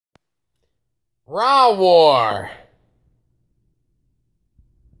RAWAR.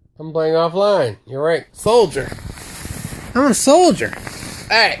 I'm playing offline. You're right. Soldier. I'm a soldier.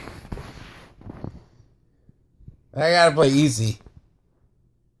 Hey. I gotta play easy.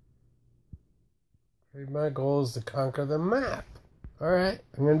 My goal is to conquer the map. Alright,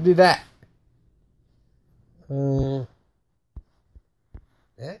 I'm gonna do that.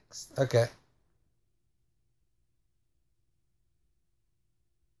 Next. Okay.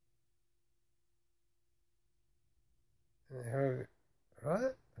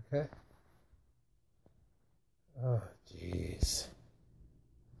 What? Okay. Oh, jeez.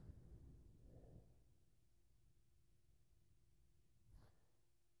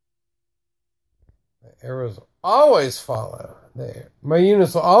 My arrows will always follow. My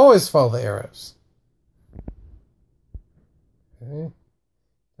units will always follow the arrows. Okay.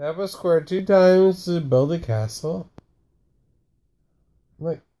 Tap a square 2 times to build a castle.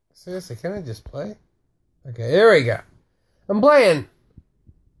 Like, seriously, can I just play? Okay, here we go. I'm playing.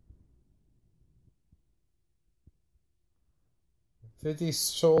 50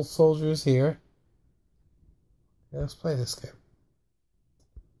 soldiers here. Yeah, let's play this game.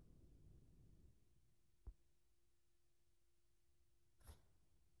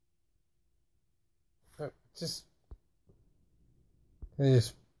 Can I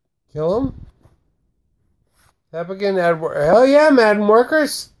just kill him? Tap again, add work. Hell yeah, I'm adding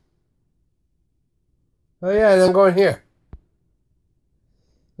workers. Oh yeah, and I'm going here.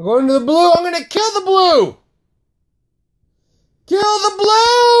 I'm going to the blue. I'm going to kill the blue. Kill the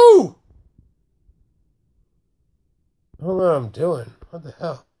blue! I don't know what I'm doing. What the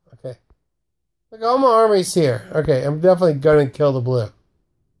hell? Okay. Look, all my army's here. Okay, I'm definitely going to kill the blue.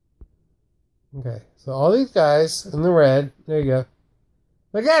 Okay, so all these guys in the red. There you go.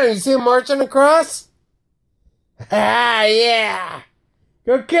 Look at him. You see him marching across? Ah, yeah.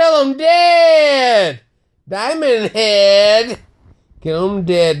 Go kill him dead. Diamond Head. Kill him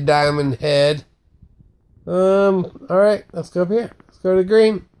dead, Diamond Head. Alright, let's go up here. Let's go to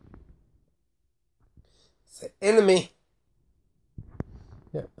green. It's an enemy.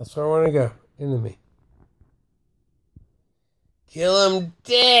 Yeah, that's where I want to go. Enemy. Kill him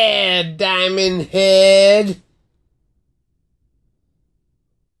dead, Diamond Head.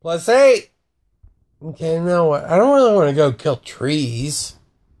 +8. Okay, now what? I don't really want to go kill trees.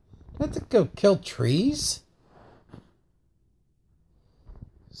 Do I have to go kill trees?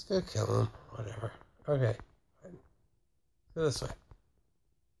 Just go kill them. Whatever. Okay. Go this way.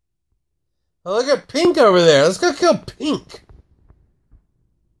 Oh, look at Pink over there. Let's go kill Pink.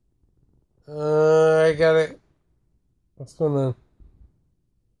 I got it. What's going on?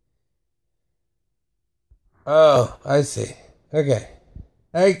 Oh, I see. Okay.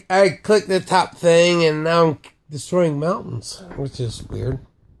 I clicked the top thing and now I'm destroying mountains, which is weird.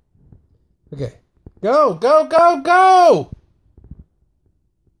 Okay. Go, go, go, go!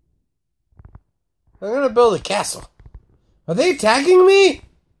 I'm going to build a castle. Are they attacking me?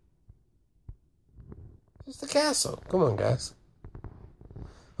 Just a castle. Come on, guys.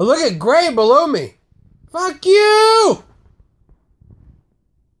 Oh, look at gray below me. Fuck you!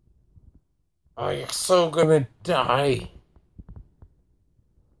 Oh, you're so gonna die.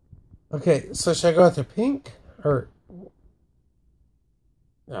 Okay, so should I go after Pink? Or...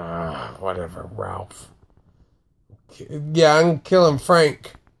 whatever, Ralph. Yeah, I'm killing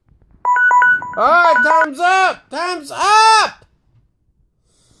Frank. Alright, time's up! Time's up!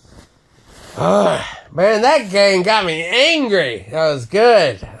 Man, that game got me angry. That was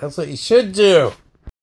good. That's what you should do.